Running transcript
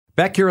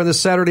Back here on this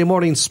Saturday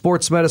morning,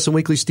 Sports Medicine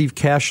Weekly, Steve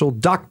Kashul,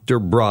 Dr.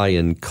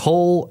 Brian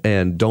Cole.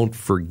 And don't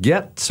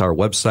forget, our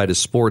website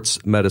is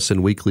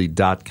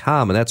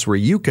sportsmedicineweekly.com, and that's where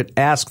you could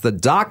ask the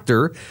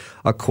doctor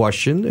a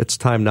question. It's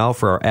time now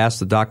for our Ask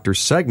the Doctor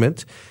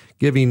segment,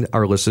 giving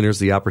our listeners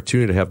the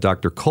opportunity to have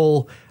Dr.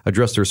 Cole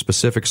address their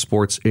specific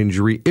sports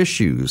injury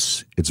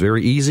issues. It's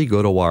very easy.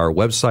 Go to our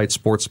website,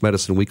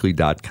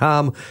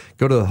 sportsmedicineweekly.com.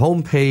 Go to the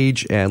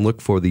homepage and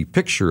look for the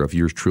picture of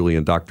yours truly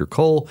and Dr.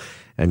 Cole,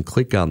 and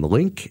click on the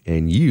link,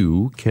 and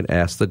you can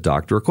ask the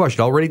doctor a question.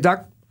 All ready,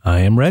 Doc?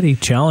 I am ready.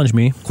 Challenge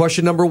me.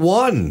 Question number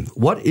 1.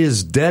 What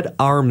is dead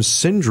arm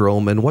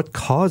syndrome, and what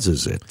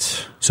causes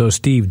it? So,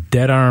 Steve,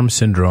 dead arm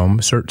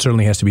syndrome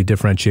certainly has to be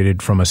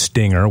differentiated from a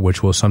stinger,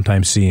 which we'll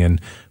sometimes see in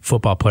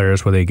football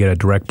players where they get a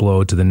direct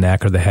blow to the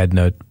neck or the head in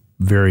a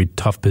very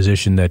tough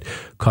position that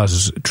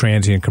causes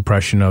transient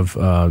compression of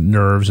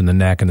nerves in the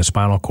neck and the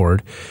spinal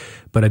cord.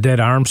 But a dead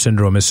arm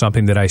syndrome is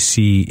something that I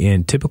see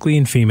typically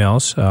in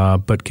females,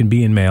 but can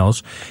be in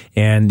males.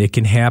 And it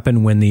can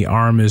happen when the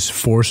arm is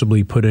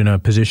forcibly put in a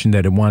position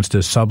that it wants to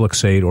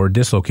subluxate or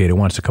dislocate. It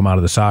wants to come out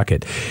of the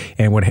socket.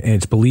 And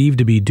it's believed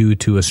to be due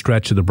to a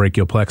stretch of the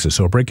brachial plexus.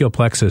 So brachial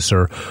plexus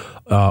are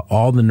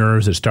all the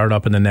nerves that start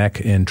up in the neck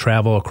and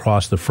travel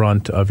across the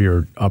front of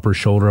your upper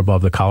shoulder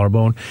above the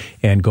collarbone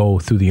and go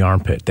through the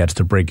armpit. That's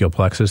the brachial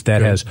plexus.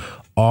 That has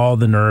all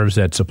the nerves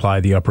that supply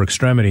the upper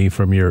extremity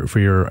for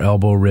your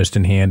elbow, wrist,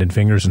 and hand and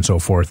fingers and so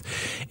forth.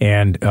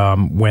 And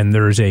when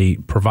there's a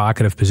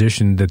provocative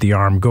position that the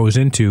arm goes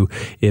into,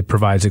 it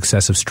provides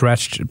excessive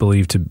stretch,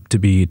 believed to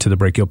be to the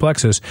brachial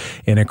plexus,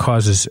 and it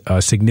causes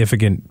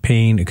significant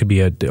pain. It could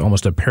be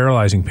almost a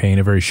paralyzing pain,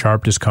 a very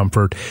sharp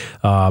discomfort,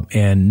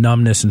 and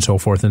numbness and so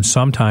forth. And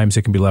sometimes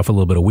it can be left with a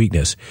little bit of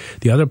weakness.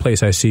 The other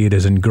place I see it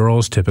is in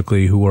girls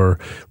typically who are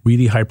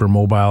really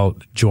hypermobile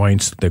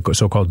joints, the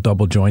so-called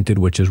double jointed,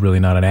 which is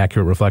really not an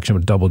accurate reflection,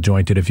 but double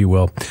jointed, if you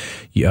will,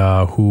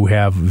 who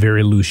have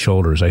very loose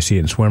shoulders. I see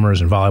it in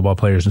swimmers and volleyball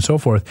players and so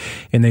forth.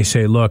 And they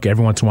say, look,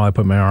 every once in a while I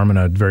put my arm in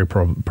a very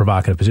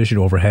provocative position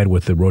overhead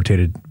with it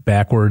rotated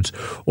backwards,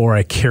 or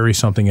I carry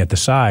something at the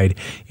side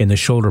and the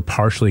shoulder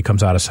partially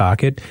comes out of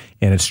socket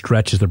and it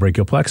stretches the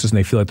brachial plexus and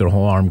they feel like their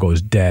whole arm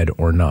goes dead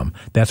or numb.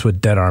 That's what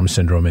dead arm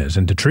syndrome is.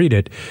 And to treat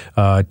it,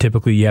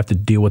 typically you have to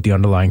deal with the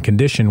underlying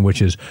condition,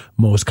 which is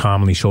most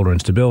commonly shoulder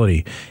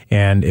instability.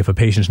 And if a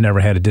patient's never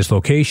had a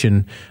dislocation,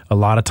 a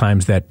lot of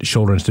times that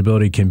shoulder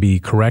instability can be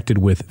corrected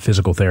with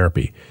physical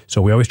therapy. So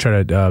we always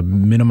try to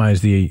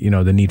minimize the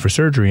need for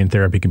surgery, and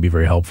therapy can be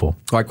very helpful.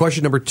 All right,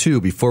 question number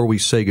 2 before we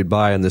say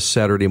goodbye on this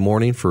Saturday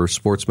morning for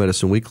Sports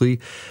Medicine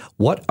Weekly.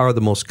 What are the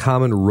most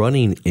common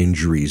running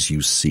injuries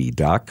you see,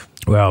 Doc?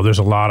 Well, there's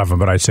a lot of them,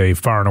 but I'd say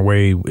far and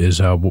away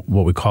is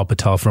what we call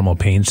patellofemoral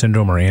pain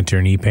syndrome or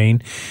anterior knee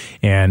pain.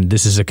 And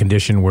this is a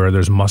condition where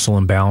there's muscle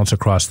imbalance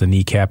across the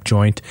kneecap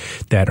joint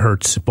that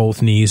hurts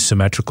both knees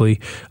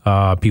symmetrically.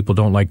 People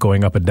don't like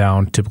going up and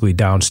down, typically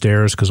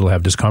downstairs, because they'll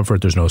have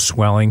discomfort. There's no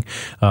swelling.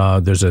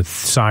 There's a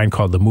sign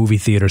called the movie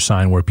theater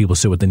sign where people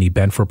sit with the knee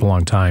bent for a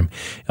long time.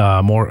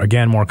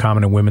 More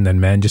common in women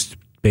than men, just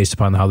based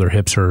upon how their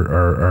hips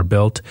are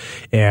built.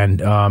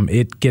 And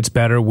it gets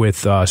better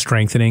with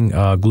strengthening,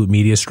 glute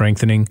medius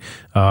strengthening,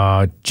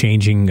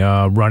 changing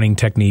running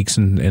techniques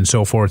and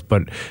so forth.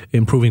 But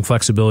improving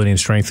flexibility and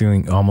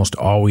strengthening almost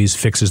always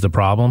fixes the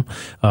problem.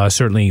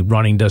 Certainly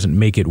running doesn't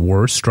make it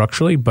worse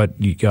structurally, but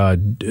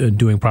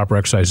doing proper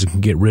exercises can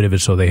get rid of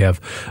it so they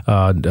have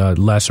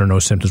less or no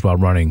symptoms while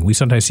running. We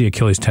sometimes see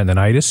Achilles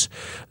tendonitis.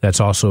 That's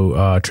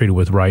also treated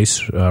with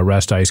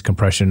rest, ice,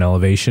 compression, and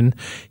elevation.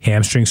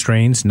 Hamstring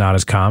strains, not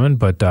as common,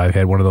 but I've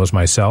had one of those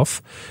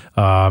myself.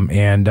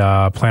 And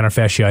plantar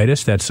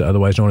fasciitis, that's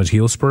otherwise known as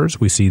heel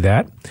spurs. We see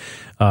that.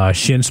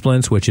 Shin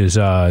splints, which is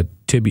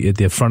tibia,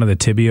 the front of the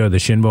tibia or the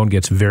shin bone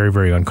gets very,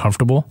 very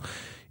uncomfortable.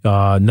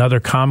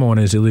 Another common one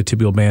is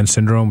iliotibial band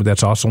syndrome.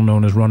 That's also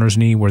known as runner's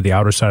knee, where the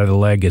outer side of the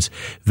leg gets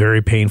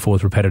very painful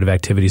with repetitive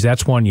activities.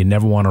 That's one you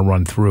never want to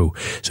run through.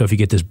 So if you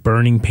get this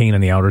burning pain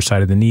on the outer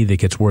side of the knee that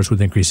gets worse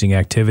with increasing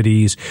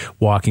activities,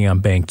 walking on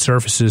banked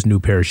surfaces,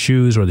 new pair of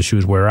shoes, or the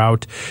shoes wear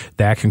out,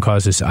 that can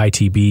cause this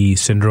ITB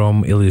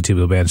syndrome,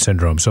 iliotibial band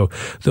syndrome. So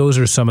those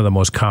are some of the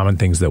most common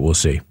things that we'll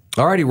see.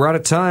 All righty, we're out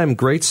of time.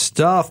 Great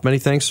stuff. Many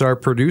thanks to our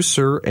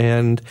producer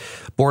and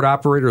board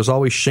operator, as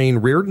always, Shane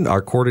Reardon.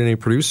 Our coordinating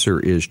producer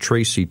is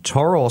Tracy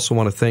Toro. Also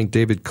want to thank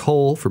David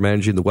Cole for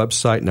managing the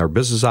website and our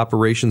business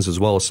operations, as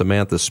well as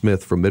Samantha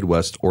Smith from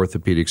Midwest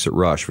Orthopedics at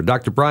Rush. For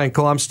Dr. Brian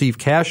Cole, I'm Steve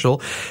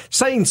Kashul,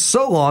 saying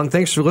so long.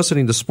 Thanks for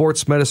listening to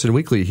Sports Medicine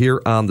Weekly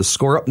here on The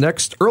Score. Up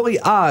next, Early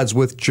Odds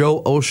with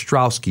Joe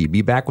Ostrowski.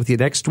 Be back with you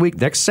next week,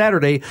 next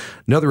Saturday,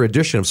 another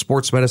edition of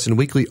Sports Medicine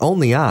Weekly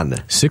only on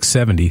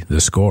 670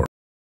 The Score.